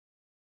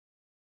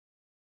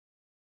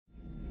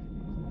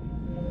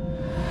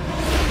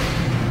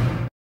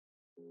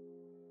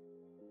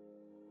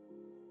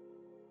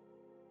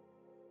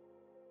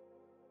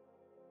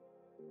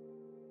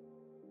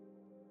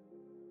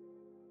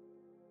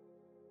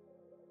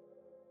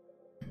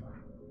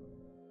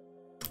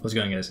What's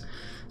going on, guys?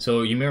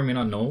 So you may or may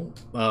not know,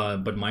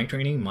 but my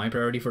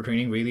priority for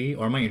training really,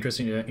 or my interest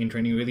in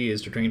training really,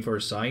 is to train for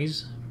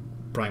size,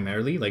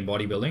 primarily, like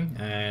bodybuilding,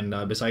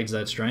 and besides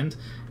that, strength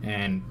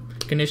and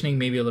conditioning,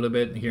 maybe a little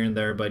bit here and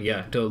there, but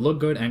yeah, to look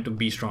good and to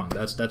be strong.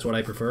 That's what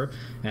I prefer,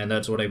 and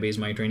that's what I base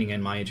my training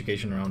and my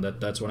education around.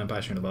 That's what I'm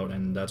passionate about,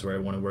 and that's where I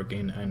want to work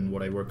in, and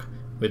what I work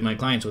with my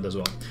clients with as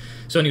well.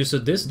 So anyway, so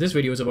this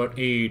video is about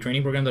a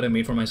training program that I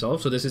made for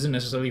myself. So this isn't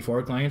necessarily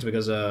for clients,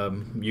 because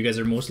you guys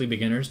are mostly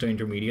beginners to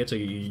intermediate, so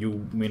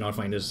you may not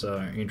find this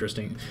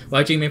interesting.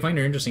 Well, actually, you may find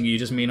it interesting, you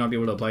just may not be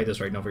able to apply this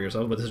right now for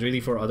yourself, but this is really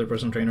for other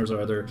personal trainers or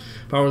other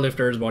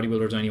powerlifters,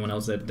 bodybuilders, or anyone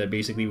else that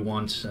basically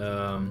wants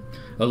a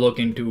look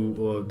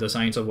into the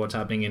science of what's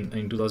happening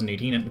in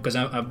 2018. And because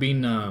I've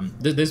been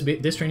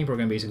this training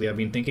program, basically I've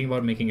been thinking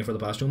about making it for the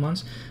past 2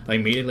 months. I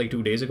made it like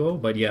 2 days ago,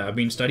 but yeah, I've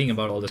been studying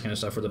about all this kind of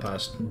stuff for the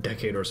past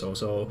decade or so.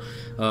 So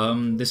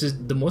this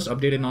is the most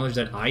updated knowledge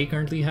that I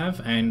currently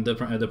have, and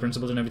the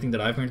principles and everything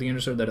that I've currently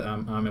understood that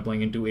I'm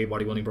applying into a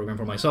bodybuilding program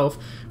for myself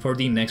for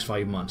the next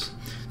 5 months.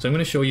 So I'm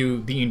going to show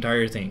you the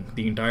entire thing,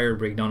 the entire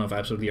breakdown of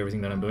absolutely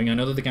everything that I'm doing. I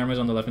know that the camera is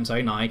on the left hand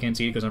side now. I can't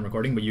see it because I'm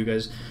recording, but you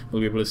guys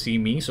will be able to see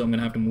me, so I'm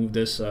gonna have to move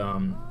this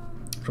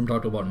from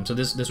top to bottom. So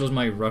this was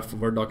my rough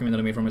Word document that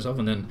I made for myself,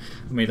 and then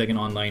I made like an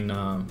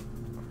online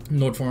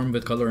note form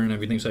with color and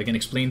everything, so I can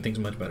explain things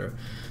much better.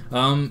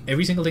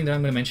 Every single thing that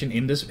I'm going to mention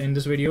in this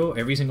video,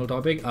 every single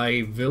topic,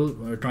 I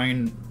will try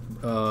and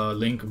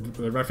link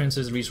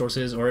references,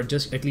 resources, or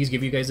just at least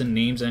give you guys the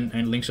names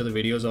and links to the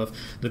videos of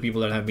the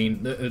people that have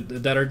been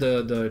that are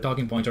the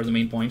talking points, or the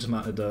main points,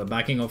 the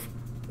backing of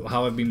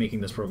how I've been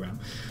making this program.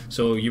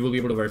 So you will be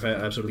able to verify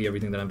absolutely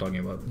everything that I'm talking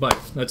about. But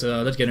let's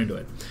get into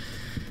it.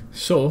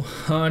 So,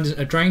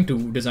 trying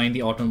to design the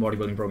optimal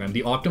bodybuilding program.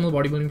 The optimal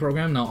bodybuilding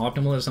program, now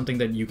optimal is something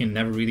that you can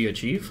never really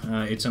achieve.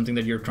 It's something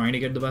that you're trying to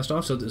get the best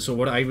of. So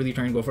what I really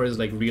try and go for is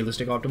like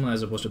realistic optimal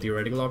as opposed to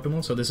theoretical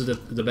optimal. So this is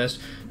the best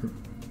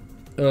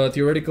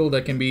theoretical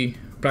that can be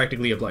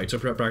practically applied. So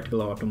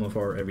practical optimal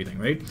for everything,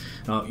 right?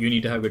 You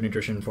need to have good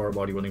nutrition for a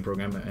bodybuilding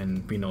program,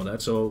 and we know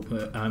that. So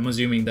I'm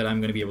assuming that I'm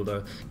going to be able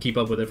to keep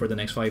up with it for the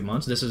next 5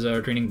 months. This is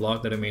a training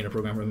block that I made, a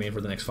program I made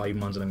for the next 5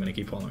 months, and I'm going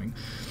to keep following.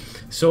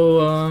 So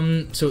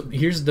so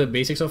here's the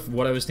basics of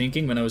what I was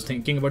thinking when I was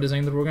thinking about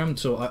designing the program.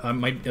 So I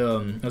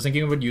was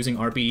thinking about using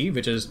RPE,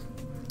 which is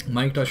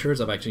Mike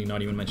Tusher's. I've actually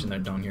not even mentioned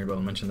that down here, but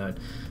I'll mention that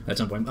at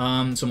some point.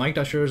 So Mike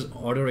Tusher's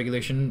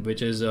auto-regulation,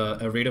 which is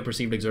a rate of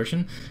perceived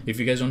exertion. If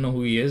you guys don't know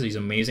who he is, he's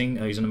amazing.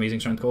 He's an amazing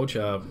strength coach.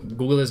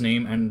 Google his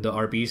name and the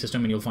RPE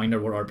system, and you'll find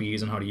out what RPE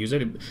is and how to use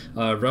it.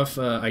 Rough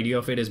idea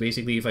of it is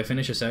basically if I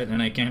finish a set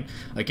and I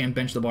can't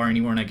bench the bar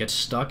anymore and I get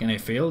stuck and I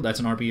fail, that's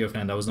an RPE of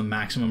 10. That was the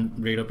maximum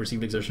rate of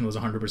perceived exertion, was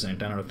 100%,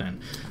 10 out of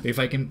 10. If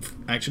I can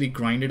actually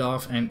grind it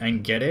off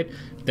and get it,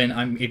 then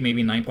it may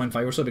be 9.5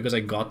 or so, because I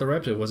got the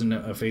reps. It wasn't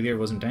a failure, it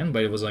wasn't 10,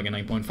 but it was like a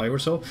 9.5 or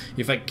so.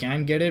 If I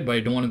can get it, but I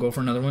don't want to go for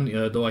another one,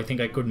 though I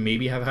think I could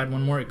maybe have had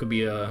one more, it could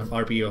be a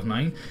RPE of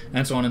 9,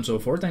 and so on and so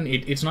forth. And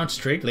it's not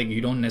strict, like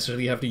you don't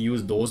necessarily have to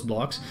use those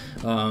blocks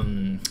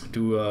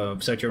to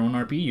set your own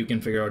RPE. You can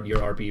figure out your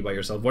RPE by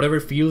yourself. Whatever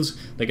feels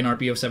like an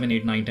RPE of 7,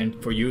 8, 9,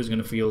 10 for you is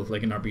going to feel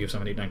like an RPE of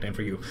 7, 8, 9, 10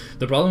 for you.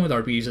 The problem with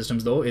RPE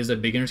systems, though, is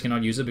that beginners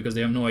cannot use it because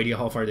they have no idea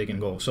how far they can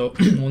go. So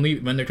only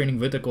when they're training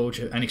with a coach,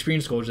 an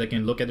experienced coach, that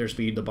can look at their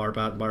speed, the bar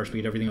path, bar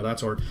speed, everything of that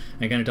sort,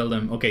 and kind of tell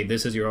them, okay,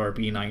 this is your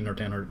RPE 9 or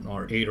 10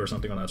 or 8 or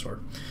something of that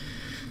sort.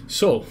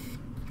 So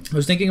I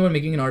was thinking about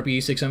making an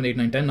RPE 6, 7, 8,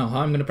 9, 10. Now how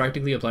I'm going to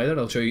practically apply that,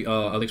 I'll show you.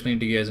 I'll explain it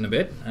to you guys in a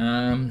bit.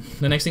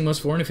 The next thing was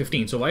 4 into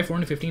 15. So why 4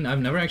 into 15? I've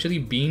never actually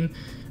been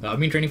I've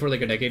been training for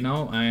like a decade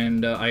now,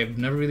 and I've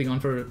never really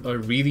gone for a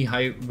really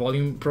high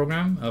volume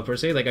program per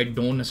se. Like I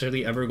don't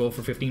necessarily ever go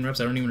for 15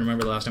 reps. I don't even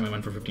remember the last time I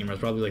went for 15 reps,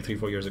 probably like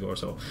 3-4 years ago or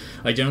so.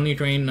 I generally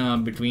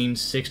train between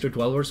 6 to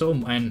 12 or so,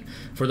 and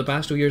for the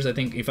past 2 years, I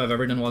think if I've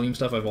ever done volume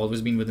stuff, I've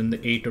always been within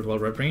the 8 to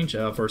 12 rep range.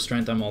 For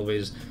strength, I'm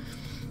always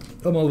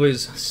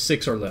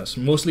 6 or less.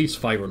 Mostly it's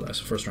 5 or less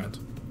for strength.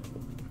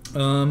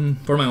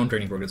 For my own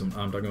training programs,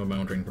 I'm talking about my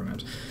own training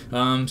programs.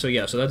 So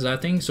yeah, so that's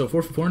that thing. So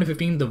for 4 into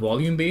 15, the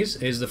volume base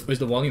is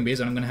the volume base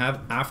that I'm gonna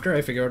have after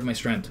I figure out my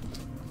strength.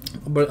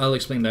 But I'll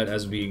explain that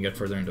as we get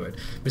further into it.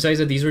 Besides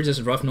that, these were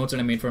just rough notes that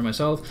I made for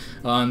myself.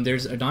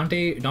 There's a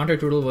Dante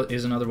Turtle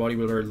is another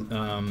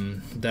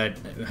bodybuilder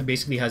that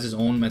basically has his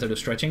own method of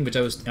stretching, which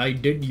I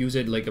did use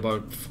it like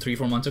about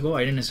 3-4 months ago.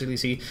 I didn't necessarily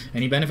see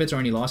any benefits or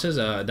any losses.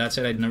 That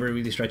said, I'd never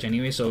really stretch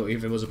anyway, so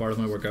if it was a part of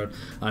my workout,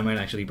 I might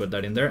actually put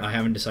that in there. I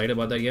haven't decided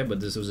about that yet, but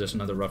this was just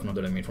another rough note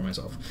that I made for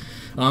myself.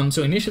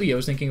 So initially, I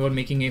was thinking about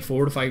making a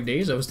 4 to 5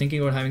 days. I was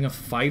thinking about having a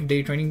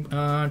 5-day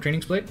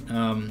training split.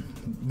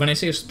 When I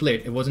say a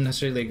split, it wasn't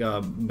necessarily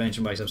like bench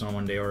and biceps on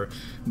one day or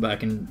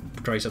back and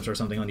triceps or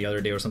something on the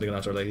other day or something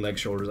like that, or like legs,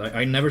 shoulders.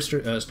 I never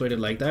split it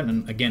like that,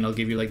 and again, I'll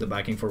give you like the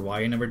backing for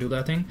why I never do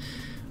that thing.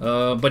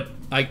 But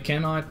I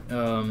cannot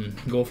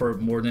go for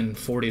more than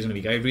 4 days in a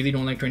week. I really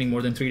don't like training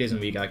more than 3 days in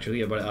a week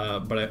actually, but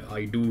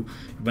I do,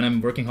 when I'm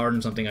working hard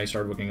on something, I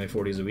start working like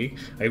 4 days a week.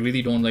 I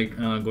really don't like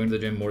going to the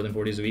gym more than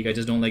 4 days a week. I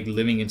just don't like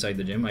living inside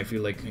the gym. I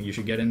feel like you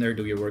should get in there,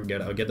 do your work,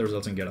 get out, get the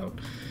results, and get out.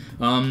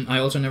 I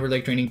also never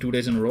like training 2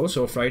 days in a row.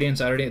 So Friday and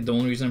Saturday, the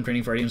only reason I'm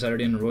training Friday and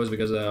Saturday in a row is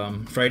because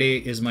Friday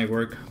is my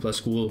work plus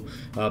school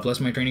plus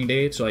my training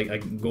day. So I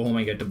go home,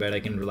 I get to bed,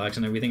 I can relax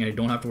and everything. I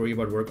don't have to worry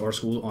about work or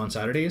school on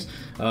Saturdays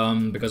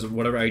because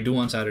whatever I do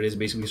on Saturdays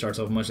basically starts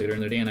off much later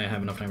in the day and I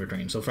have enough time to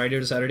train. So Friday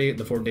to Saturday,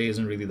 the 4th day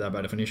isn't really that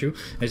bad of an issue.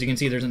 As you can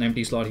see, there's an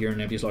empty slot here and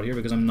an empty slot here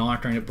because I'm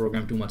not trying to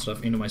program too much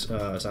stuff into my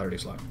Saturday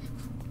slot.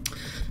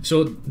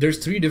 So there's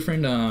 3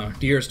 different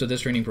tiers to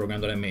this training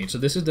program that I made. So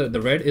this is the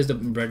red is the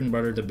bread and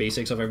butter, the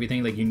basics of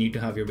everything. Like you need to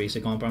have your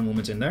basic compound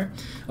movements in there.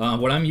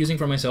 What I'm using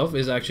for myself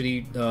is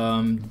actually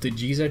the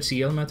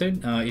GZCL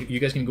method. You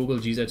guys can Google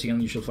GZCL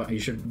and you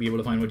should be able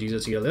to find what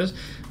GZCL is.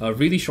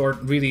 Really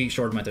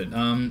short method.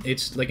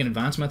 It's like an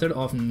advanced method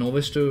of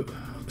novice to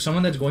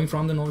someone that's going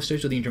from the novice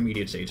stage to the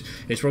intermediate stage.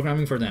 It's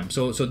programming for them.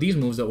 So these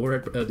moves, the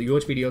overhead, the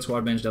UHPDL,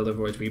 squat, bench, delta,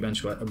 OHP,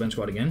 bench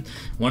squat again.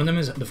 One of them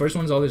is, the first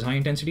one is always high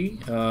intensity.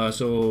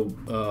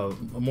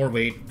 More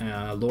weight,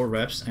 lower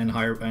reps, and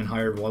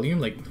higher volume.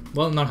 Like,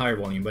 well, not higher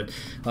volume, but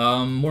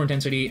more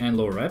intensity and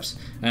lower reps.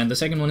 And the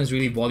second one is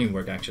really volume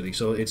work actually.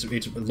 So it's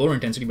lower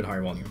intensity but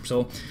higher volume.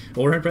 So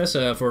overhead press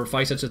for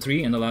 5 sets of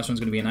 3, and the last one's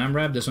going to be an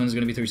AMRAP. This one's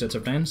going to be 3 sets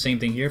of 10. Same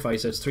thing here, 5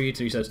 sets 3,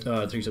 3 sets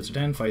of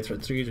 10, 5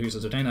 sets 3, 3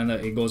 sets of 10, and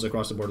it goes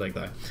across the board like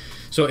that.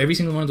 So every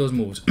single one of those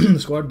moves, the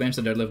squat, bench,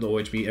 the deadlift, the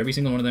OHP, every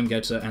single one of them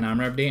gets an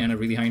AMRAP day and a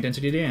really high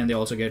intensity day, and they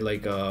also get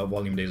like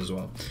volume days as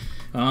well.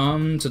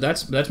 So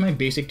that's my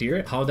basic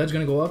tier. How that's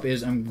going to go up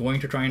is I'm going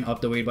to try and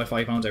up the weight by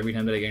 5 pounds every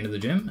time that I get into the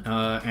gym.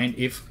 And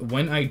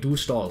when I do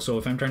stall, so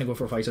if I'm trying to go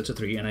for 5 sets of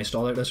 3 and I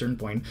stall at a certain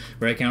point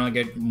where I cannot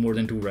get more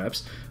than 2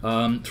 reps,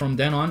 from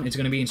then on it's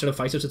going to be, instead of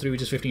 5 sets of 3,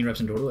 which is 15 reps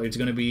in total, it's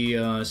going to be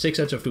 6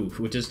 sets of 2,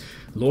 which is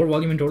lower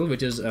volume in total,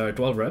 which is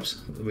 12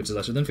 reps, which is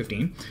lesser than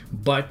 15,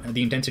 but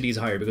the intensity is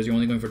higher because you're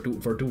only going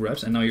for 2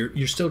 reps, and now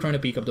you're still trying to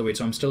peak up the weight.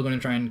 So I'm still going to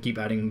try and keep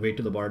adding weight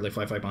to the bar, like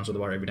 5 pounds to the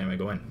bar every time I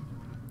go in.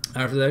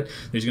 After that,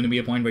 there's going to be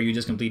a point where you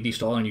just completely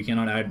stall and you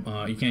cannot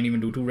add, you can't even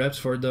do 2 reps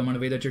for the amount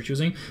of weight that you're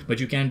choosing, but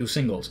you can do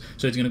singles.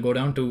 So it's going to go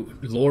down to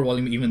lower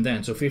volume even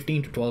then. So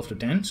 15 to 12 to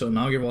 10. So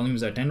now your volume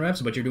is at 10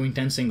 reps, but you're doing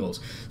 10 singles.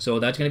 So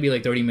that's going to be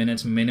like 30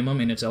 minutes minimum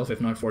in itself, if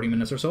not 40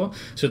 minutes or so.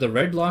 So the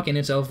red block in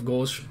itself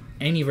goes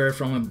anywhere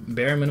from a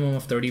bare minimum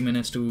of 30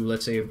 minutes to,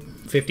 let's say,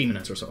 50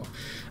 minutes or so.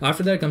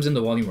 After that comes in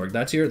the volume work.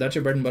 That's your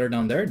bread and butter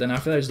down there. Then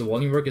after that is the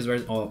volume work, is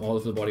where all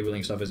of the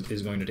bodybuilding stuff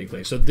is going to take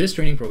place. So this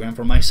training program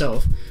for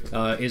myself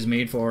is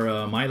made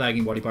for my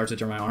lagging body parts,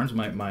 which are my arms,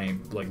 my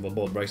like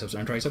both biceps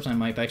and triceps, and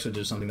my pecs, which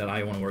is something that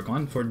I want to work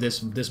on for this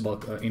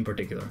bulk in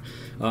particular.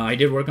 I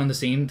did work on the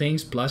same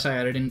things, plus I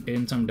added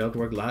in some delt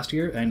work last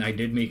year, and I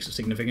did make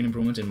significant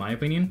improvements in my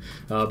opinion,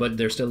 but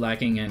they're still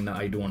lacking, and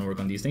I do want to work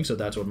on these things. So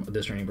that's what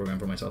this training program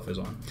for myself is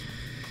on.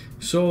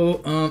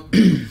 So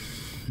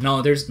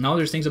now there's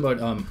things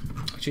about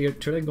actually,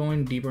 should I go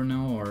in deeper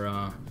now,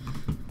 or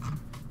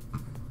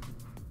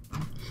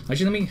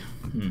actually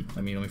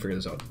let me figure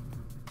this out.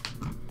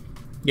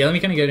 Yeah, let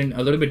me kind of get in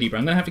a little bit deeper.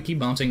 I'm gonna have to keep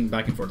bouncing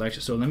back and forth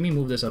actually, so let me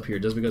move this up here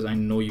just because I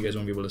know you guys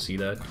won't be able to see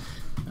that.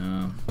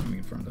 Let me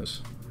confirm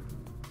this.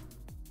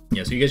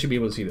 Yeah, so you guys should be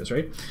able to see this,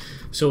 right?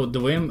 So the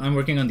way I'm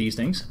working on these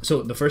things,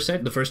 so the first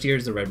tier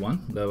is the red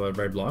one, the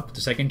red block. The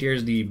second tier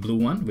is the blue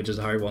one, which is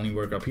the higher volume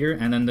work up here.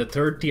 And then the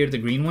third tier, the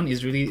green one,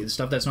 is really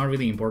stuff that's not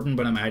really important,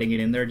 but I'm adding it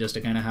in there just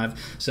to kind of have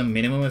some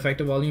minimum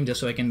effective volume, just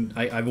so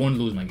I won't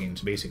lose my gains,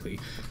 basically.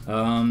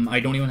 I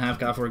don't even have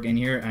calf work in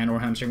here and or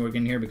hamstring work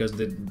in here because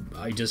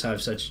I just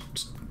have such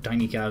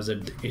tiny calves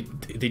that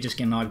they just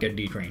cannot get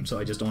detrained, so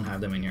I just don't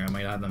have them in here. I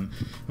might have them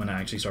when I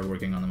actually start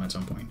working on them at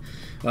some point.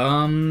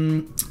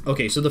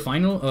 Okay, so the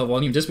final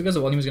volume, just because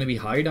the volume is going to be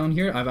high down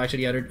here, I've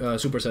actually added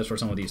supersets for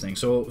some of these things.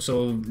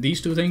 So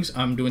these two things,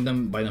 I'm doing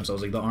them by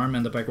themselves, like the arm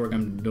and the pec work,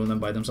 I'm doing them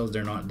by themselves.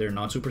 They're not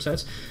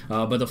supersets.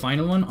 But the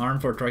final one, arm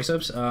for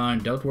triceps,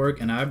 delt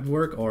work and ab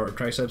work, or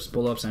triceps,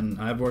 pull-ups and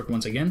ab work,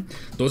 once again,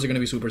 those are going to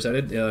be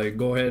supersetted.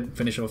 Go ahead,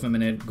 finish off a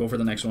minute, go for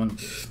the next one,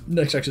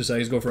 next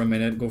exercise, go for a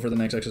minute, go for the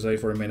next exercise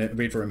for a minute,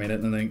 wait for a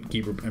minute, and then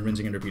keep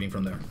rinsing and repeating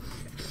from there.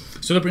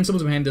 So the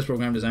principles behind this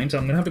program design, so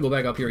I'm gonna have to go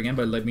back up here again,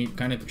 but let me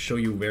kind of show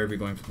you where we're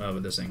going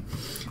with this thing.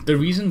 The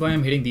reason why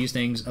I'm hitting these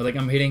things, like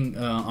I'm hitting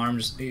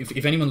arms,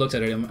 if anyone looks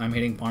at it, I'm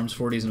hitting arms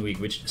 4 days in a week,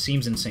 which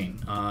seems insane,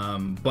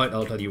 but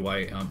I'll tell you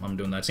why I'm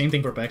doing that. Same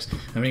thing for pecs,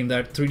 I'm hitting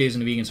that 3 days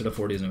in a week instead of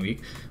 4 days in a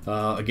week.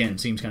 Again,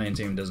 seems kind of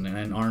insane, doesn't it?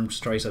 And arms,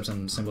 triceps,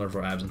 and similar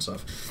for abs and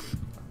stuff.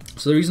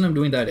 So the reason I'm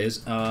doing that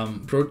is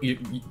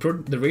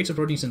the rates of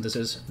protein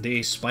synthesis,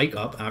 they spike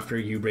up after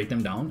you break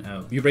them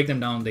down. You break them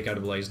down, they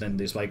catabolize, then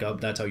they spike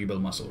up. That's how you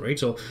build muscle, right?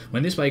 So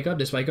when they spike up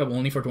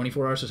only for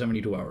 24 hours to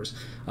 72 hours.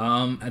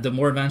 The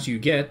more advanced you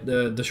get,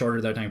 the shorter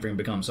that time frame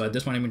becomes. So at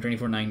this point, I've been training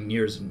for 9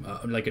 years,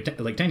 like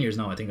 10 years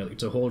now. I think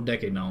it's a whole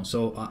decade now.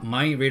 So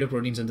my rate of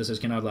protein synthesis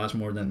cannot last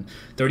more than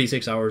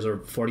 36 hours or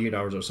 48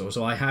 hours or so.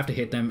 So I have to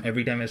hit them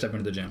every time I step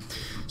into the gym.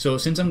 So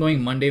since I'm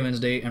going Monday,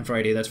 Wednesday, and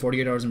Friday, that's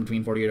 48 hours in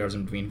between, 48 hours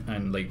in between,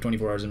 and like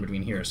 24 hours in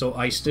between here. So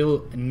I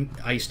still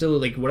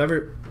like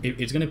whatever,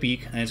 it's gonna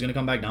peak and it's gonna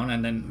come back down,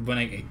 and then when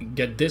I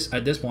get this,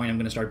 at this point, I'm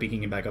gonna start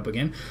peaking it back up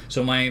again.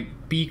 So my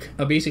peak,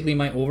 basically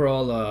my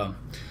overall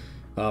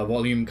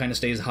volume kind of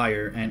stays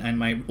higher, and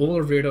my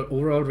overall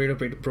rate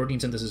of protein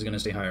synthesis is going to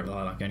stay higher.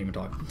 I can't even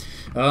talk.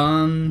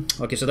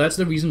 Okay, so that's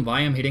the reason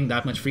why I'm hitting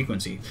that much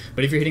frequency.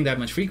 But if you're hitting that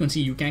much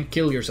frequency, you can't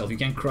kill yourself. You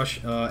can't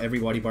crush every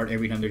body part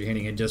every time that you're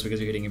hitting it just because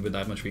you're hitting it with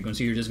that much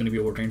frequency. You're just going to be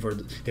overtrained for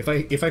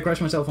if I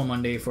crush myself on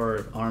Monday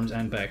for arms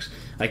and pecs,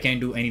 I can't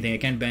do anything. I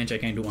can't bench, I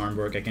can't do arm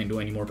work, I can't do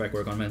any more pec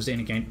work on Wednesday,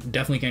 and I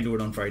definitely can't do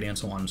it on Friday, and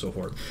so on and so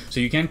forth. So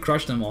you can't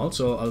crush them all.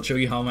 So I'll show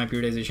you how my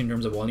periodization in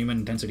terms of volume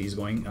and intensity is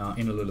going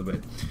in a little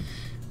bit.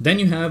 Then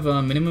you have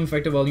minimum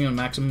effective volume and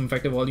maximum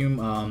effective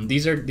volume.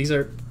 These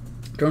are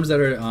terms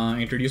that are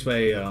introduced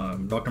by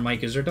Dr.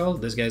 Mike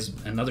Israetel. This guy's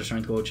another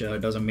strength coach,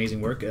 does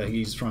amazing work.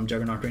 He's from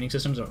Juggernaut Training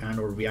Systems or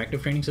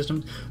Reactive Training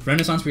Systems.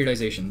 Renaissance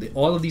Periodization.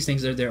 All of these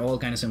things, they're all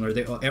kind of similar.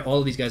 All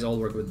of these guys all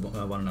work with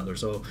one another.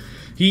 So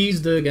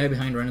he's the guy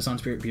behind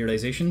Renaissance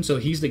Periodization. So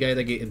he's the guy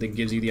that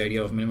gives you the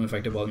idea of minimum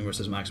effective volume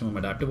versus maximum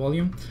adaptive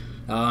volume.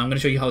 I'm going to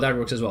show you how that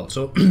works as well.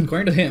 So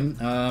according to him,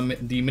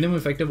 the minimum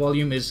effective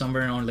volume is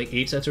somewhere around like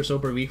 8 sets or so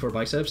per week for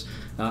biceps,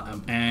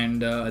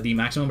 and the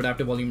maximum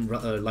adaptive volume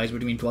lies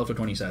between 12 to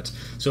 20 sets.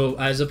 So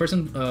as a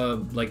person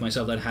like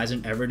myself that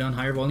hasn't ever done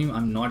higher volume,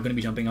 I'm not going to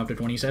be jumping up to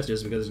 20 sets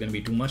just because it's going to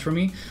be too much for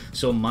me.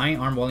 So my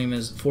arm volume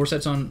is 4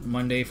 sets on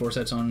Monday, 4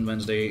 sets on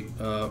Wednesday,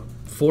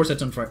 4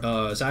 sets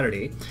on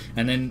Saturday.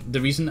 And then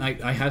the reason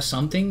I have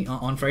something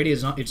on Friday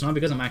is it's not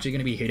because I'm actually going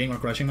to be hitting or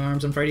crushing my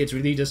arms on Friday. It's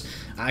really just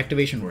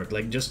activation work.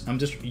 Like I'm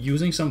just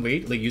using some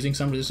weight, like using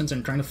some resistance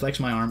and trying to flex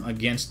my arm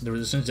against the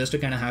resistance just to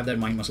kind of have that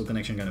mind-muscle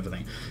connection kind of a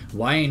thing.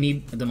 Why I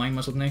need the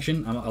mind-muscle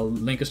connection, I'll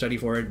link a study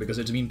for it, because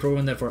it's been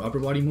proven that for upper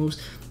body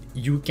moves,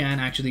 you can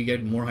actually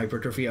get more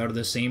hypertrophy out of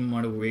the same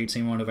amount of weight,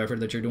 same amount of effort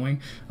that you're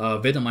doing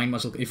with the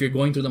mind-muscle, if you're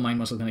going through the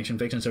mind-muscle connection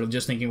fix instead of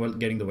just thinking about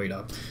getting the weight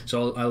up.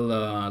 So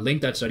I'll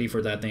link that study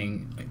for that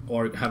thing,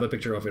 or have a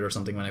picture of it or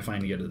something when I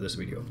finally get to this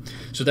video.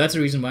 So that's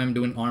the reason why I'm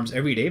doing arms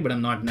every day, but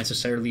I'm not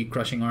necessarily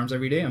crushing arms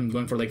every day. I'm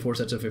going for like 4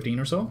 sets of 15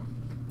 or so.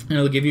 And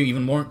I'll give you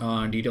even more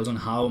details on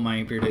how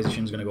my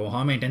periodization is going to go,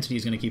 how my intensity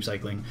is going to keep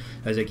cycling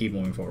as I keep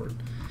moving forward.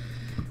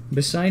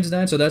 Besides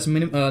that, so that's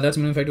minimum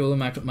effective volume,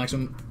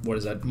 maximum, what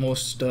is that,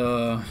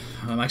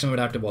 maximum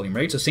adaptive volume,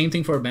 right? So same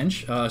thing for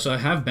bench. So I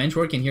have bench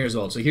work in here as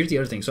well. So here's the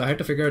other thing. So I had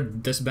to figure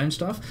out this bench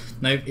stuff.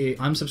 Now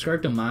I'm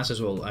subscribed to Mass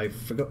as well. I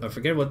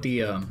forget what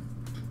the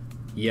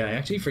yeah, I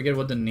actually forget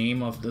what the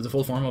name of the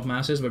full form of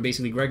Mass is, but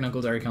basically Greg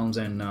Knuckles, Eric Helms,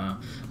 and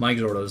Mike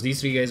Zordos.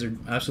 These 3 guys are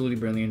absolutely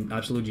brilliant,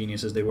 absolute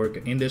geniuses. They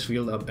work in this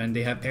field up, and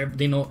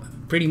they know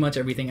pretty much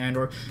everything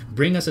and/or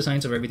bring us the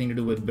science of everything to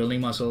do with building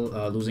muscle,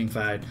 losing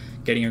fat,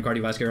 getting your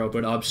cardiovascular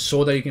output up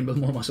so that you can build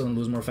more muscle and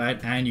lose more fat,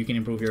 and you can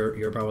improve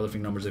your powerlifting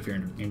numbers if you're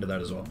into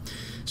that as well.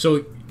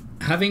 So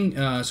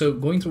so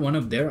going through one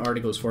of their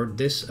articles for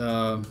this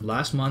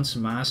last month's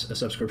Mass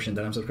subscription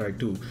that I'm subscribed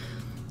to,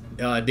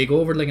 they go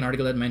over like an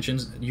article that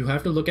mentions you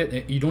have to look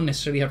at, you don't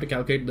necessarily have to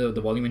calculate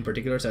the volume in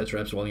particular, sets,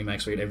 reps, volume,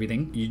 max weight,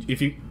 everything.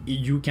 If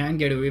you can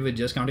get away with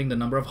just counting the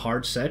number of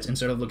hard sets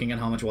instead of looking at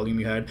how much volume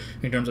you had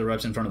in terms of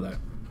reps in front of that.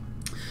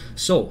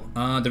 So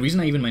the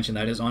reason I even mentioned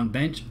that is on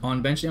bench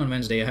day on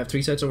Wednesday, I have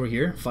 3 sets over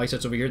here, 5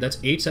 sets over here. That's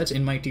 8 sets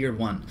in my tier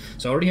 1.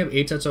 So I already have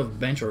 8 sets of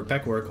bench or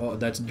pec work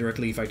that's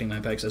directly affecting my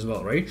pecs as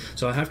well, right?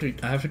 So I have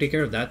to take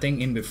care of that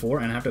thing in before,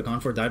 and I have to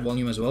account for that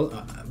volume as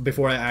well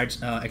before I add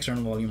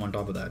external volume on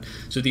top of that.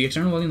 So the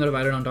external volume that I've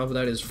added on top of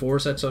that is 4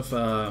 sets of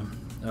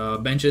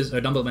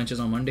dumbbell benches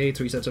on Monday,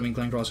 3 sets of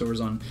incline crossovers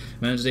on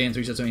Wednesday, and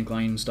 3 sets of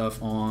incline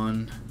stuff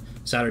on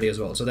Saturday as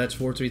well. So that's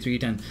 4, 3, 3,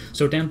 10.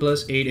 So 10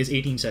 plus 8 is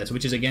 18 sets,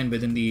 which is again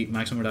within the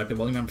maximum adaptive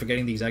volume. I'm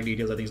forgetting the exact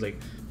details. I think it's like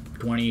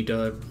 20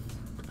 to,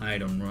 I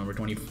don't remember,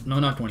 20,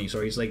 no, not 20,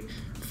 sorry, it's like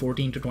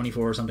 14 to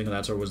 24 or something like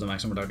that, so was the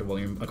maximum adaptive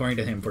volume according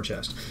to him for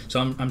chest. So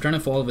I'm trying to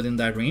fall within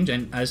that range,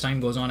 and as time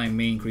goes on, I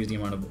may increase the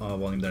amount of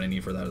volume that I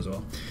need for that as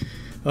well.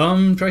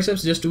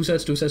 Triceps, just 2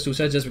 sets,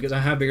 just because I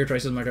have bigger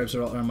triceps. My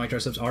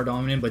triceps are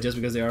dominant, but just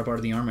because they are part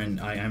of the arm,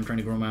 and I am trying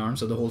to grow my arm,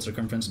 so the whole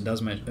circumference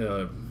does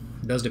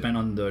depend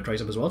on the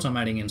tricep as well. So I'm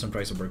adding in some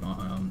tricep work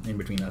in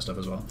between that stuff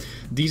as well.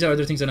 These are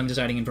other things that I'm just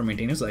adding in for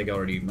maintenance, like I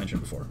already mentioned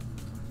before.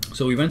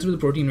 So we went through the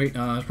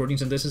protein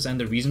synthesis and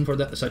the reason for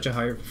such a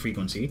higher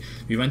frequency.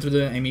 We went through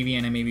the MEV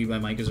and MAV by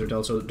Mike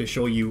Israetel, so to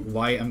show you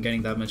why I'm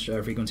getting that much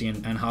frequency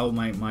and how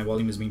my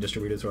volume is being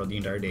distributed throughout the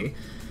entire day.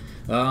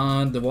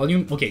 The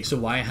volume, okay, so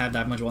why I had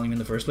that much volume in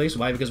the first place?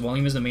 Why? Because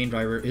volume is the main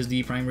driver, is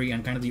the primary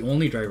and kind of the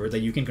only driver that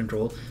you can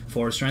control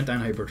for strength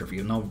and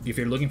hypertrophy. Now, if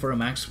you're looking for a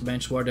max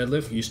bench squat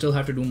deadlift, you still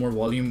have to do more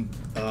volume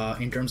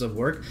in terms of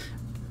work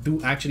to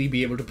actually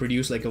be able to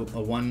produce like a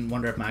one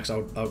rep max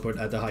output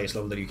at the highest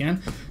level that you can.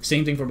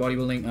 Same thing for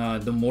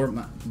bodybuilding. The more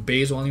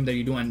base volume that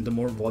you do and the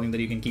more volume that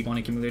you can keep on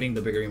accumulating,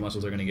 the bigger your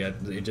muscles are going to get.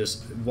 It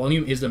just,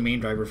 volume is the main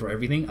driver for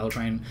everything. I'll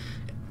try and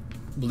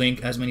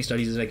link as many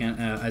studies as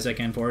I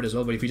can for it as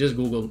well. But if you just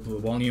Google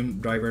volume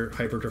driver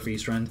hypertrophy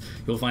strength,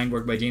 you'll find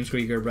work by James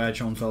Krieger, Brad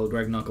Schoenfeld,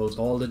 Greg Knuckles,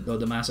 all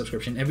the mass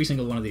subscription, every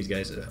single one of these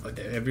guys.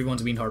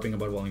 Everyone's been harping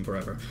about volume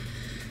forever.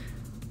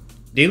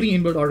 Daily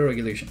inbuilt auto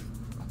regulation.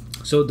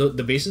 So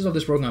the basis of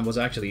this program was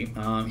actually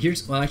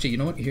here's, well, actually, you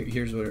know what,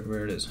 here's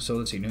where it is. So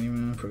let's see,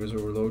 progressive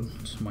overload,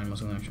 mind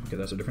muscle action. Okay,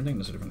 that's a different thing.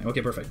 That's a different thing.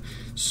 Okay, perfect.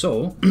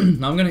 So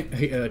now I'm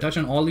gonna touch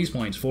on all these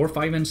points, 4,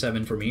 5, and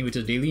 7 for me, which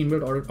is daily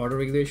inbuilt auto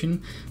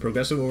regulation,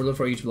 progressive overload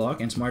for each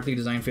block, and smartly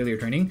designed failure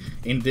training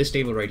in this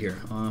table right here.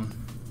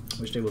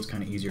 Which table is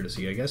kind of easier to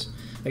see, I guess.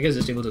 I guess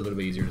this table is a little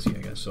bit easier to see,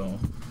 I guess. So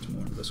let's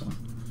move on to this one.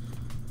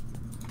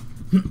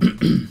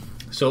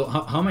 So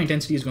how my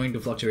intensity is going to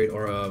fluctuate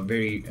or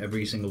vary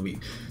every single week.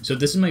 So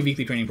this is my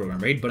weekly training program,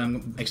 right? But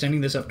I'm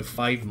extending this up to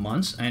 5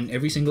 months, and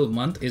every single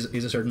month is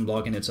a certain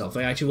block in itself.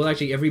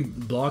 Actually, every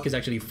block is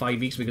actually 5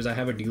 weeks because I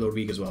have a deload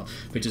week as well,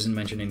 which isn't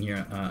mentioned in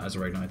here as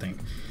of right now, I think.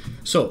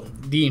 So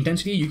the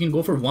intensity, you can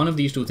go for one of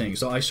these two things.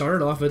 So I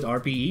started off with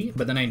RPE,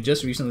 but then I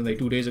just recently, like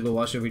 2 days ago,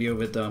 watched a video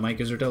with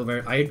Mike Israel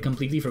where I had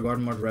completely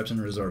forgotten about reps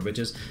in reserve, which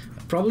is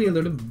probably a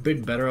little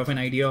bit better of an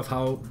idea of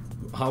how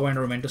and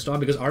or when to stop,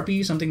 because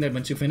RPE is something that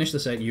once you finish the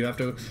set, you have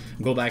to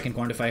go back and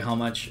quantify how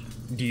much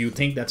do you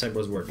think that set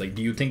was worth. Like,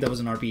 do you think that was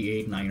an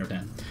RPE 8, 9, or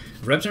 10?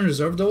 Reps in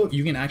reserve, though,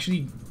 you can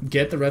actually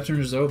get the reps in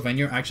reserve when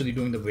you're actually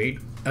doing the weight,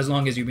 as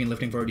long as you've been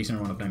lifting for a decent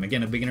amount of time.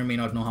 Again, a beginner may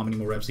not know how many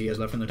more reps he has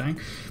left in the tank,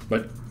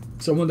 but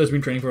someone that's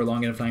been training for a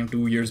long enough time,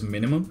 2 years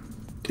minimum,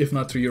 if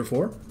not 3 or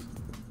 4,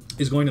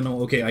 is going to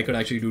know, okay, I could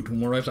actually do 2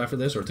 more reps after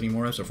this, or 3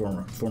 more reps, or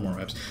 4 more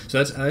reps.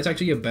 So that's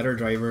actually a better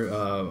driver,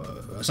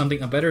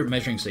 a better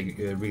measuring stick,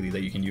 really,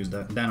 that you can use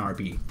than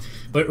RPE.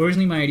 But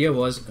originally my idea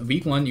was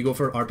week 1 you go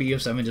for RPE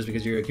of 7 just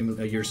because you're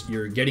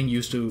getting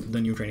used to the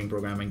new training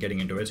program and getting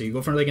into it. So you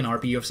go for like an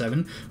RPE of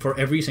 7 for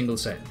every single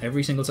set.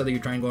 Every single set that you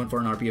try and go in for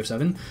an RPE of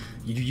 7,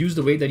 you use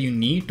the weight that you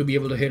need to be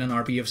able to hit an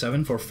RPE of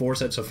 7 for 4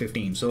 sets of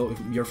 15. So if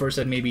your first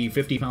set may be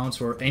 50 pounds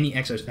for any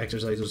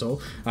exercise or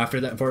so. After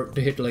that,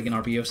 to hit like an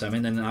RPE of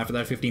 7, then after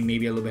that 15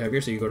 maybe a little bit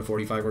heavier, so you go to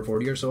 45 or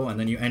 40 or so, and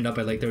then you end up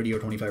at like 30 or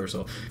 25 or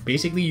so.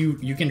 Basically,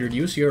 you can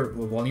reduce your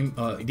volume,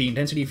 the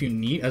intensity if you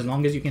need, as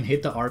long as you can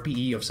hit the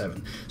RPE of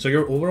 7. So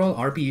your overall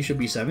RPE should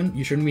be 7.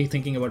 You shouldn't be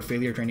thinking about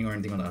failure training or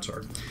anything of that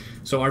sort.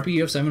 So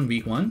RPE of 7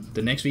 week 1.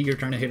 The next week you're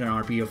trying to hit an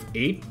RPE of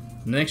 8.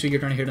 The next week you're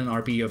trying to hit an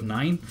RPE of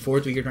 9.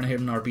 4th week you're trying to hit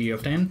an RPE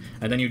of 10,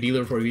 and then you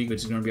deload for a week, which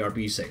is going to be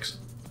RPE 6.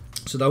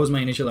 So that was my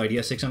initial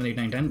idea, 6, 7, 8,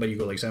 9, 10, but you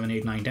go like 7,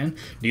 8, 9, 10,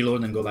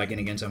 deload, then go back in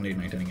again, 7, 8,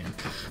 9, 10 again.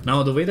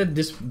 Now, the way that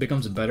this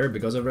becomes better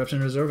because of reps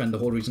in reserve, and the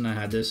whole reason I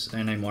had this,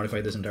 and I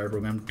modified this entire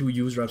program to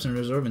use reps in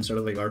reserve instead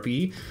of like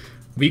RPE,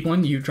 week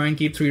 1, you try and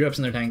keep 3 reps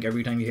in the tank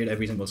every time you hit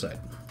every single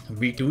set.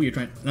 Week 2, you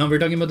try. Now we're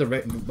talking about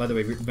by the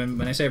way,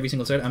 when I say every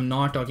single set, I'm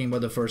not talking about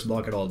the first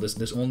block at all.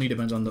 This only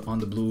depends on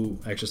the blue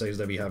exercises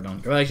that we have down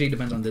here. Well, actually, it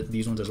depends on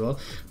these ones as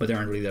well, but they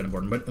aren't really that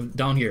important. But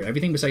down here,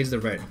 everything besides the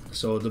red,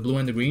 so the blue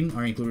and the green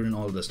are included in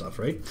all of this stuff,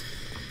 right?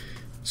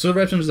 So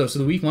reps in reserve. So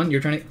the week 1, you're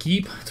trying to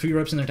keep 3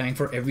 reps in the tank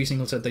for every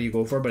single set that you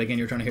go for, but again,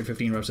 you're trying to hit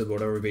 15 reps at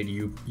whatever weight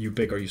you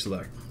pick or you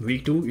select.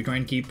 Week 2, you're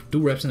trying to keep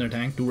 2 reps in the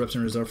tank, 2 reps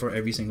in reserve for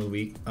every single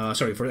week.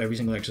 For every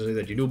single exercise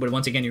that you do. But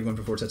once again, you're going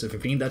for 4 sets of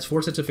 15. That's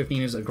 4 sets of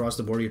 15 is across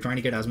the board. You're trying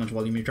to get as much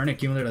volume. You're trying to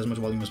accumulate as much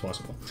volume as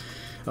possible,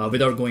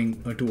 without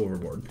going too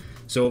overboard.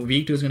 So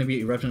week 2 is going to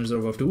be reps in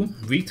reserve of 2.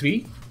 Week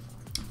 3.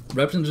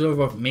 Reps in reserve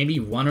of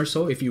maybe 1 or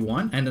so if you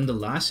want, and then the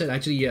last set,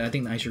 actually, yeah, I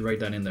think I should write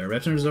that in there.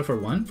 Reps in reserve for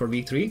 1 for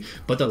week 3,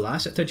 but the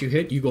last set that you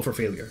hit, you go for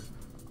failure.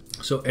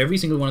 So every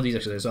single one of these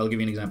exercises, so I'll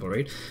give you an example,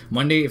 right?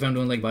 Monday, if I'm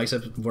doing like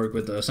bicep work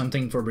with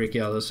something for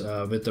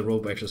brachialis, with the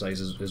rope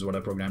exercises is what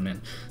I programmed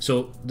in.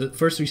 So the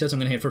first 3 sets I'm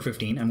going to hit for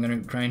 15. I'm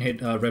going to try and hit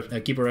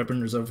keep a rep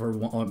in reserve for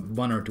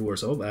 1 or 2 or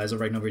so. As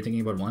of right now, we're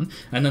thinking about 1.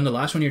 And then the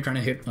last one you're trying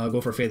to hit,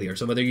 go for failure.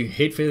 So whether you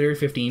hit failure at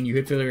 15, you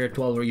hit failure at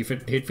 12, or you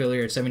hit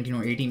failure at 17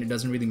 or 18, it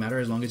doesn't really matter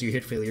as long as you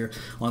hit failure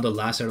on the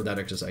last set of that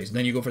exercise.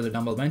 Then you go for the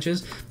dumbbell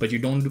benches, but you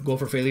don't go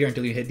for failure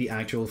until you hit the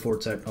actual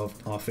 4th set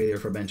of failure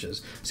for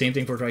benches. Same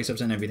thing for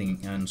triceps and everything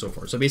and so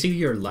forth. So basically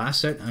your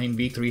last set in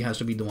week 3 has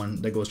to be the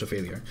one that goes to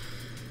failure.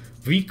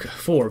 Week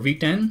 4, week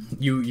 10,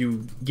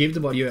 you gave the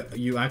body,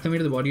 you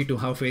acclimated the body to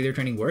how failure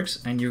training works,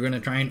 and you're going to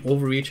try and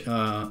overreach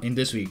in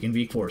this week, in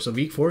week 4. So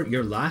week 4,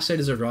 your last set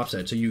is a drop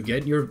set. So you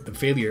get your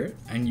failure,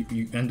 and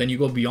and then you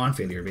go beyond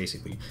failure,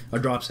 basically, a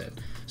drop set.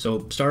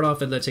 So start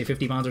off at, let's say,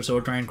 50 pounds or so,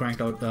 try and crank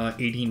out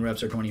 18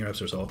 reps or 20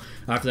 reps or so.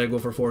 After that, go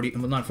for 40,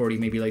 well, not 40,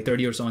 maybe like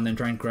 30 or so, and then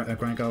try and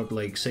crank out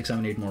like 6,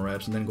 7, 8 more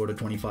reps, and then go to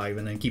 25,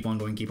 and then keep on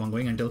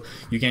going until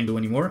you can't do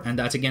anymore. And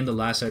that's again the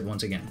last set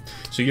once again.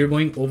 So you're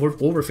going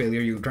over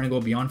failure, you're trying to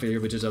go beyond failure,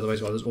 which is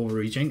otherwise called as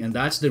overreaching. And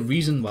that's the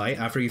reason why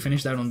after you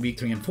finish that on week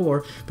 3 and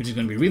 4, which is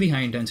going to be really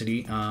high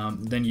intensity,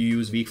 then you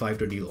use week 5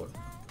 to deload.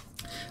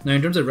 Now,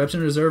 in terms of reps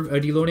in reserve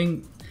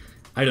deloading,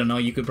 I don't know,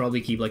 you could probably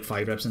keep like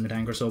 5 reps in the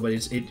tank or so, but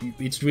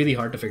it's really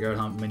hard to figure out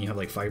how when you have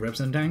like 5 reps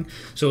in the tank.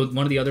 So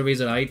one of the other ways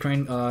that I try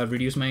and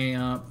reduce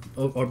my,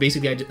 or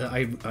basically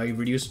I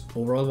reduce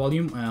overall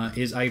volume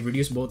is I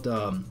reduce both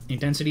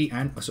intensity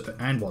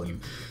and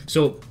volume.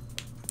 So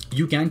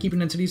you can keep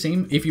intensity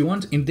same if you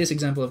want. In this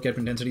example, I've kept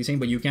intensity same,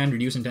 but you can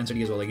reduce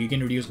intensity as well. Like you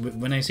can reduce,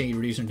 when I say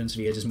reduce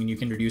intensity, I just mean you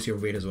can reduce your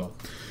weight as well.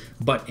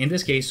 But in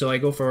this case, so I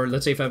go for,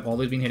 let's say if I've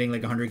always been hitting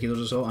like 100 kilos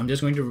or so, I'm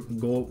just going to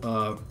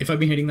go, if I've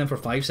been hitting them for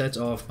 5 sets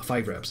of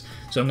 5 reps.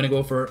 So I'm going to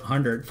go for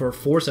 100 for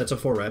 4 sets of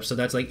 4 reps. So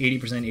that's like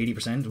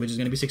 80%, which is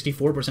going to be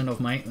 64% of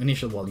my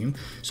initial volume.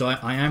 So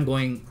I am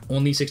going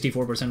only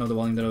 64% of the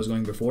volume that I was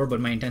going before, but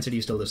my intensity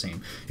is still the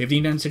same. If the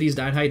intensity is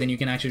that high, then you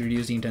can actually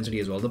reduce the intensity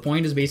as well. The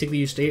point is basically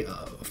you stay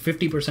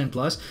 50%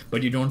 plus,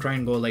 but you don't try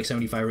and go like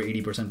 75 or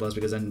 80% plus,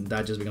 because then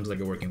that just becomes like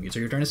a working week. So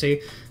you're trying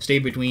to stay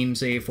between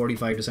say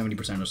 45 to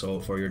 70% or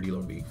so for your deload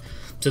week.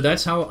 So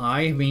that's how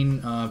I've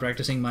been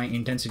practicing my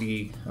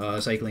intensity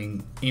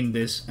cycling in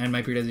this, and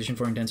my periodization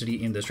for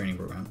intensity in this training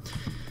program.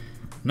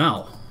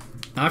 Now,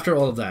 after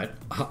all of that,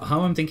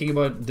 how I'm thinking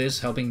about this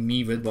helping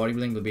me with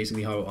bodybuilding, but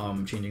basically how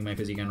I'm changing my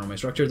physique and my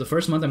structure. The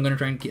first month I'm going to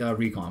try and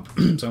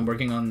recomp. So I'm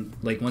working on,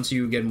 like, once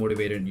you get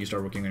motivated, you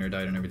start working on your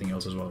diet and everything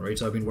else as well, right?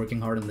 So I've been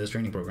working hard on this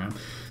training program.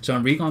 So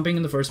I'm recomping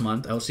in the first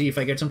month. I'll see if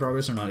I get some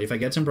progress or not. If I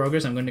get some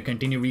progress, I'm going to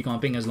continue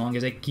recomping as long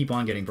as I keep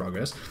on getting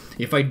progress.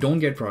 If I don't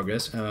get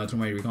progress through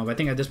my recomp, I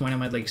think at this point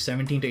I'm at like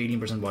 17 to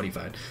 18% body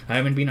fat. I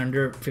haven't been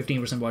under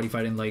 15% body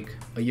fat in like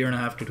a year and a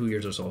half to 2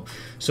 years or so.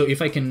 So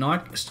if I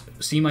cannot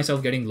see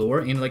myself getting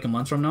lower in like a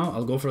month from now,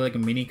 I'll go for like a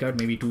mini cut,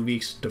 maybe 2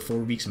 weeks to 4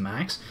 weeks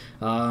max,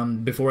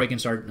 before I can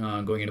start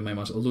going into my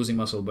losing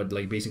muscle, but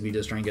like basically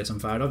just try and get some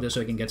fat off, just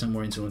so I can get some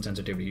more insulin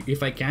sensitivity.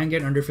 If I can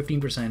get under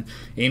 15%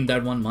 in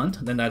that 1 month,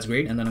 then that's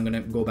great, and then I'm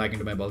gonna go back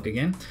into my bulk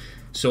again.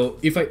 So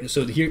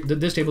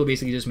this table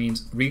basically just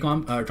means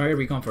recomp, try a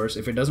recomp first.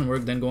 If it doesn't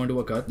work, then go into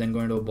a cut, then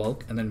go into a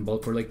bulk, and then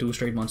bulk for like 2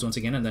 straight months once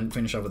again, and then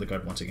finish off with a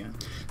cut once again.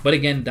 But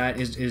again,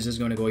 that is just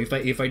going to go,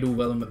 if I do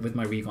well with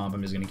my recomp,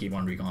 I'm just going to keep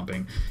on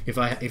recomping. If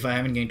I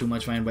haven't gained too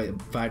much fat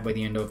by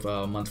the end of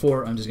month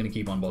 4, I'm just going to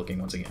keep on bulking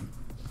once again.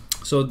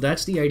 So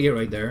that's the idea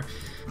right there.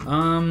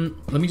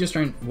 Let me just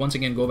try and once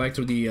again go back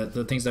through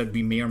the things that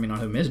we may or may not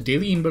have missed.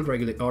 Daily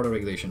inbuilt auto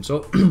regulation.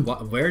 So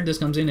where this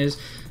comes in is,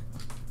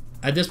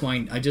 at this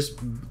point, I just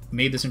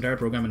made this entire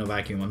program in a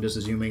vacuum. I'm just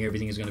assuming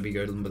everything is going to be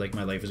good, but like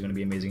my life is going to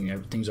be amazing.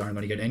 Things aren't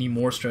going to get any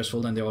more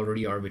stressful than they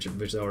already are, which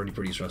are already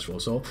pretty stressful.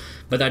 So,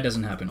 but that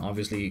doesn't happen.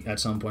 Obviously, at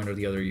some point or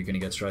the other, you're going to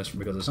get stressed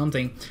because of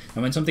something.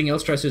 And when something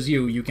else stresses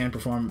you, you can't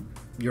perform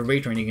your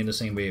weight training in the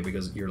same way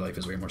because your life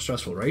is way more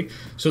stressful, right?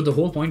 So the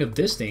whole point of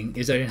this thing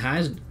is that it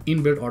has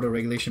inbuilt auto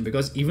regulation,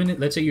 because even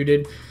let's say you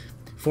did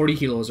 40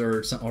 kilos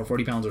or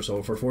 40 pounds or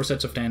so for 4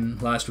 sets of 10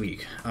 last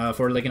week,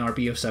 for like an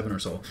RP of 7 or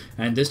so,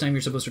 and this time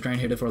you're supposed to try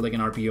and hit it for like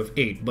an RP of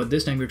 8, but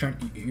this time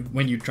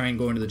when you try and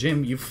go into the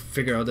gym, you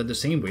figure out that the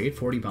same weight,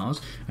 40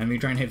 pounds, and when you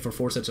try and hit for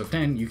 4 sets of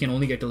 10, you can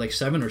only get to like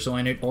 7 or so,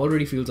 and it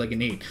already feels like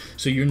an 8.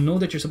 So you know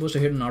that you're supposed to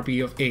hit an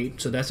RP of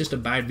 8, so that's just a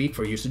bad week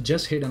for you. So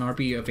just hit an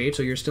RP of 8,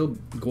 so you're still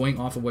going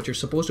off of what you're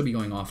supposed to be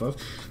going off of,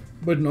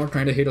 but not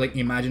trying to hit like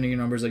imaginary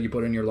numbers that you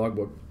put in your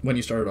logbook when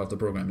you started off the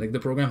program. Like the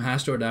program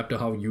has to adapt to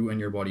how you and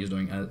your body is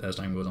doing as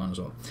time goes on as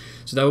well.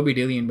 So that would be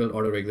daily inbuilt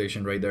auto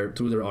regulation right there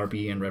through their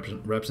RP and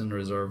reps in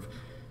reserve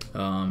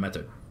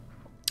method.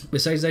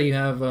 Besides that, you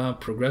have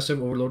progressive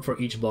overload for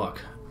each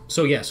block.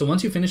 So yeah, so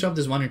once you finish off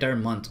this one entire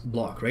month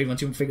block, right?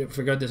 Once you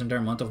figure out this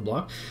entire month of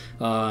block,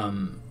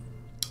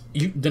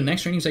 the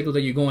next training cycle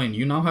that you go in,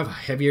 you now have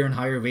heavier and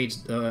higher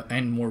weights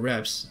and more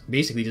reps,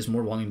 basically just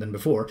more volume than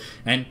before.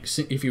 And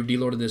if you've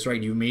deloaded this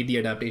right, you made the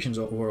adaptations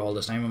over all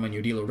this time, and when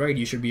you deload right,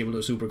 you should be able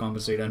to super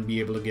compensate and be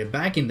able to get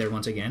back in there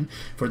once again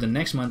for the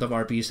next month of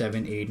RP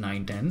 7, 8,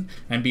 9, 10,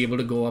 and be able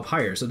to go up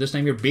higher. So this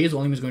time your base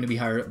volume is going to be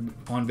higher,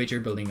 on which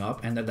you're building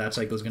up, and that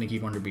cycle is going to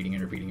keep on repeating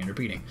and repeating and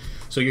repeating.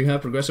 So you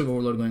have progressive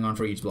overload going on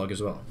for each block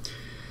as well.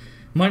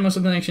 Mind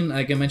muscle connection,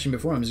 like I mentioned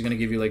before, I'm just going to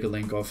give you like a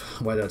link of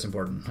why that's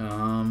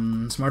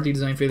important. Smartly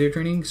designed failure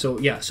training. So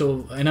yeah,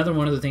 so another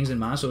one of the things in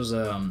mass was,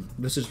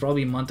 this is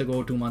probably a month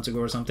ago, 2 months ago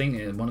or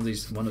something, one of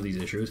these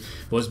issues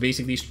was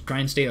basically try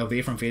and stay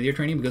away from failure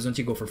training, because once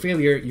you go for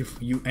failure,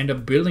 you end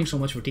up building so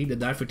much fatigue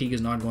that fatigue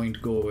is not going to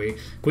go away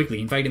quickly.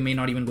 In fact, it may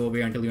not even go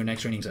away until your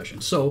next training session.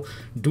 So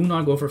do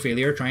not go for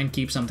failure. Try and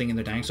keep something in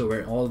the tank, so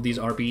where all of these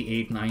RP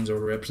 8, 9s or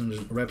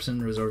reps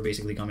in reserve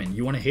basically come in.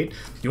 You want to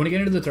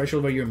get into the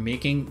threshold where you're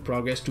making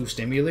progress to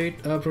stimulate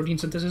protein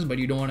synthesis, but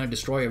you don't want to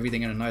destroy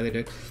everything and annihilate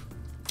it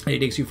it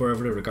takes you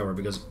forever to recover,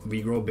 because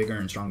we grow bigger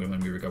and stronger when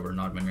we recover,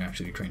 not when we're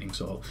actually training.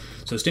 So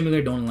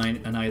stimulate, don't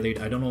annihilate.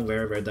 I don't know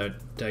where I read that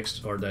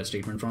text or that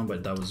statement from,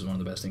 but that was one of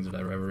the best things that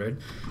I've ever read.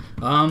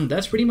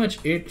 That's pretty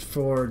much it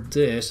for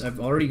this. I've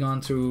already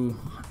gone through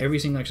every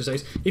single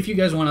exercise. If you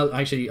guys want to,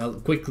 actually, I'll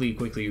quickly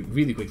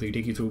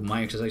take you through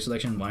my exercise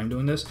selection, why I'm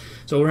doing this.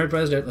 So overhead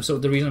press. So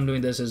the reason I'm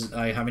doing this is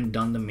I haven't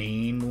done the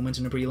main movements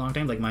in a pretty long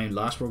time. Like my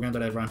last program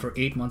that I've run for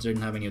 8 months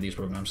didn't have any of these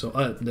programs. So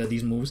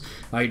these moves,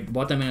 I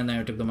bought them in and then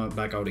I took them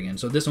back out again.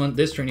 So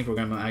this training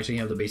program, I actually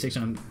have the basics,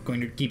 and I'm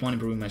going to keep on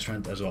improving my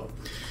strength as well.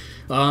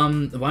 Why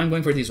I'm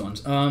going for these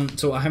ones.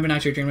 So I haven't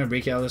actually trained my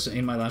brachialis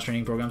in my last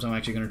training program, so I'm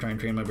actually going to try and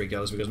train my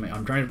brachialis, because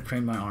I'm trying to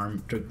train my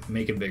arm to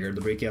make it bigger.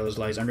 The brachialis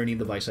lies underneath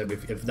the bicep.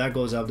 If that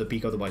goes up, the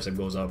peak of the bicep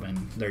goes up,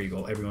 and there you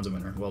go. Everyone's a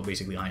winner. Well,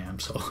 basically I am,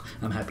 so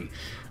I'm happy.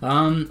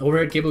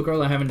 Overhead cable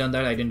curl, I haven't done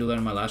that. I didn't do that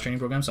in my last training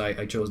program, so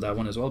I chose that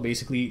one as well.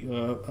 Basically,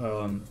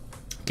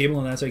 cable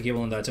on that side,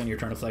 cable on that side, you're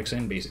trying to flex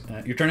in.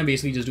 You're trying to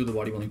basically just do the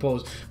bodybuilding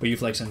pose, but you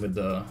flex in with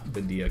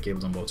the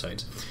cables on both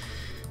sides.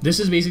 This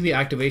is basically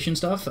activation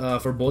stuff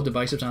for both the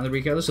biceps and the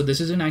brachialis. So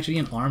this isn't actually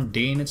an arm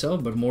day in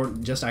itself, but more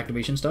just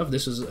activation stuff.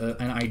 This is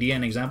an idea,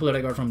 an example that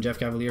I got from Jeff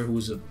Cavalier,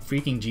 who's a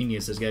freaking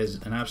genius. This guy is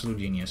an absolute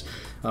genius.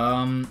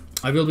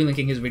 I will be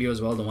linking his video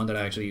as well, the one that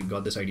I actually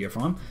got this idea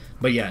from.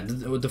 But yeah,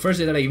 the first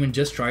day that I even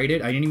just tried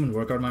it, I didn't even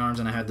work out my arms,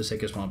 and I had the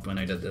sickest pump when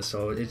I did this.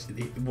 So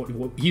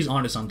he's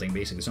onto something,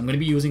 basically. So I'm going to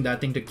be using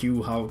that thing to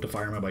cue how to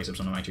fire my biceps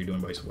when I'm actually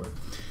doing bicep work.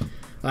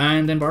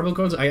 And then barbell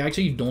curls, I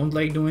actually don't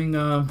like doing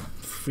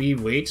free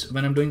weights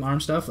when I'm doing arm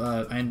stuff,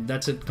 and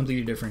that's a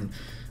completely different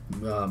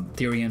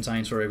theory and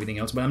science for everything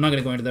else, but I'm not going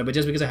to go into that. But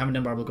just because I haven't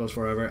done barbell curls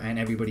forever and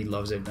everybody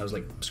loves it, I was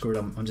like, screw it,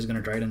 I'm just going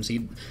to try it and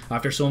see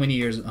after so many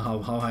years how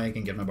high I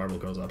can get my barbell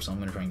curls up. So I'm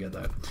going to try and get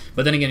that.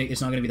 But then again,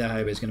 it's not going to be that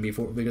high, but it's going to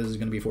be because it's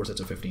going to be 4 sets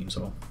of 15.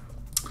 So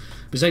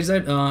besides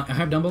that, I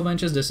have dumbbell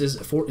benches.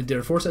 There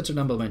are 4 sets of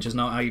dumbbell benches.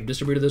 Now I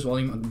distributed this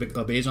volume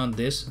based on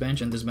this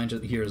bench and this bench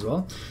here as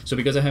well. So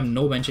because I have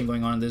no benching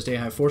going on this day,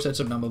 I have 4 sets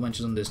of dumbbell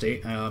benches on this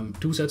day.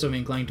 2 sets of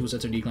incline, 2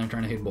 sets of decline,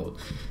 trying to hit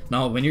both.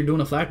 Now when you're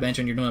doing a flat bench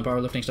and you're doing a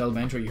powerlifting style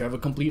bench where you have a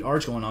complete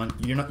arch going on,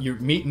 you're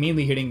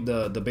mainly hitting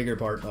the bigger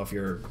part of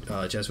your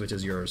chest, which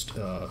is your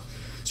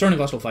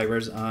sternocostal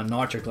fibers,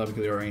 not your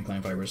clavicular or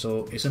incline fibers.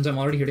 So since I'm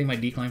already hitting my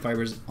decline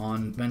fibers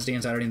on Wednesday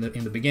and Saturday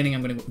in the beginning,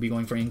 I'm going to be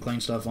going for incline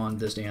stuff on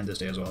this day and this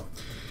day as well.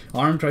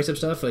 Arm tricep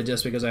stuff,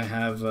 just because I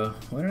have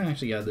why did I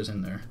actually add this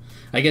in there?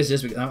 I guess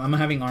just because I'm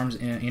having arms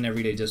in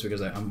every day, just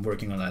because I'm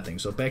working on that thing.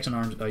 So pecs and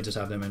arms, I just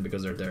have them in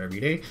because they're there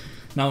every day.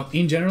 Now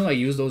in general, I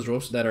use those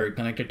ropes that are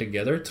connected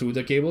together through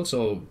the cable.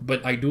 So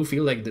but I do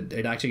feel like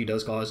it actually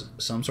does cause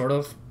some sort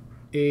of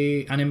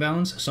an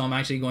imbalance. So I'm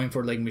actually going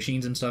for like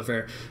machines and stuff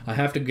where I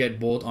have to get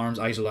both arms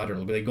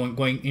isolateral, like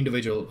going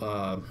individual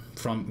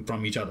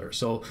from each other.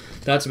 So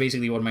that's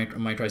basically what my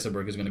tricep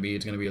work is going to be.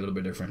 It's going to be a little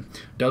bit different.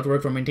 Delt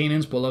work for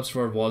maintenance, pull-ups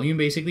for volume.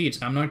 Basically,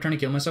 I'm not trying to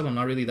kill myself. I'm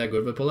not really that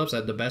good with pull-ups.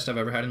 The best I've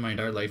ever had in my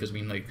entire life has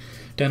been like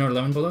 10 or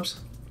 11 pull-ups.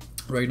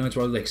 Right now it's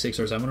probably like 6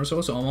 or 7 or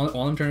so. So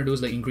all I'm trying to do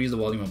is like increase the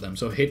volume of them.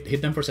 So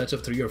hit them for sets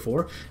of 3 or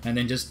 4, and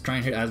then just try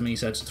and hit as many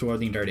sets throughout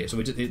the entire day. So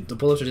the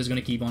pull-ups are just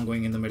going to keep on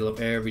going in the middle of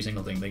every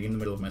single thing, like in the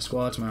middle of my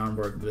squats, my arm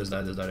work, this,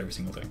 that, every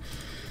single thing.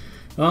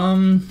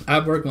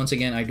 Ab work, once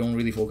again, I don't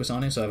really focus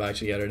on it, so I've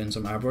actually added in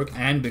some ab work,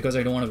 and because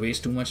I don't want to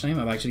waste too much time,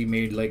 I've actually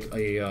made like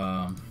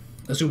a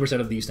superset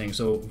of these things.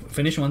 So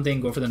finish one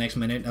thing, go for the next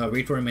minute,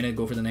 wait for a minute,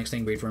 go for the next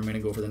thing, wait for a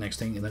minute, go for the next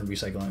thing, and then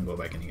recycle and go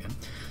back in again.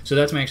 So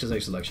that's my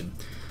exercise selection.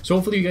 So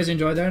hopefully you guys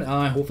enjoy that.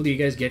 Hopefully you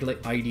guys get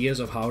like ideas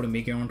of how to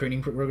make your own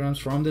training programs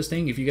from this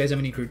thing. If you guys have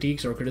any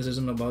critiques or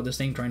criticism about this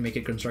thing, try and make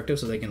it constructive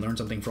so they can learn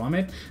something from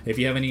it. If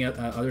you have any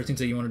other things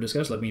that you want to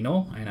discuss, let me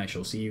know, and I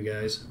shall see you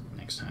guys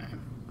next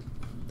time.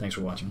 Thanks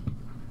for watching.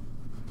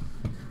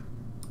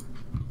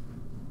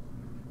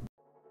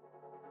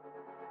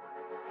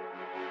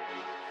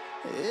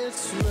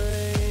 It's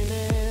late.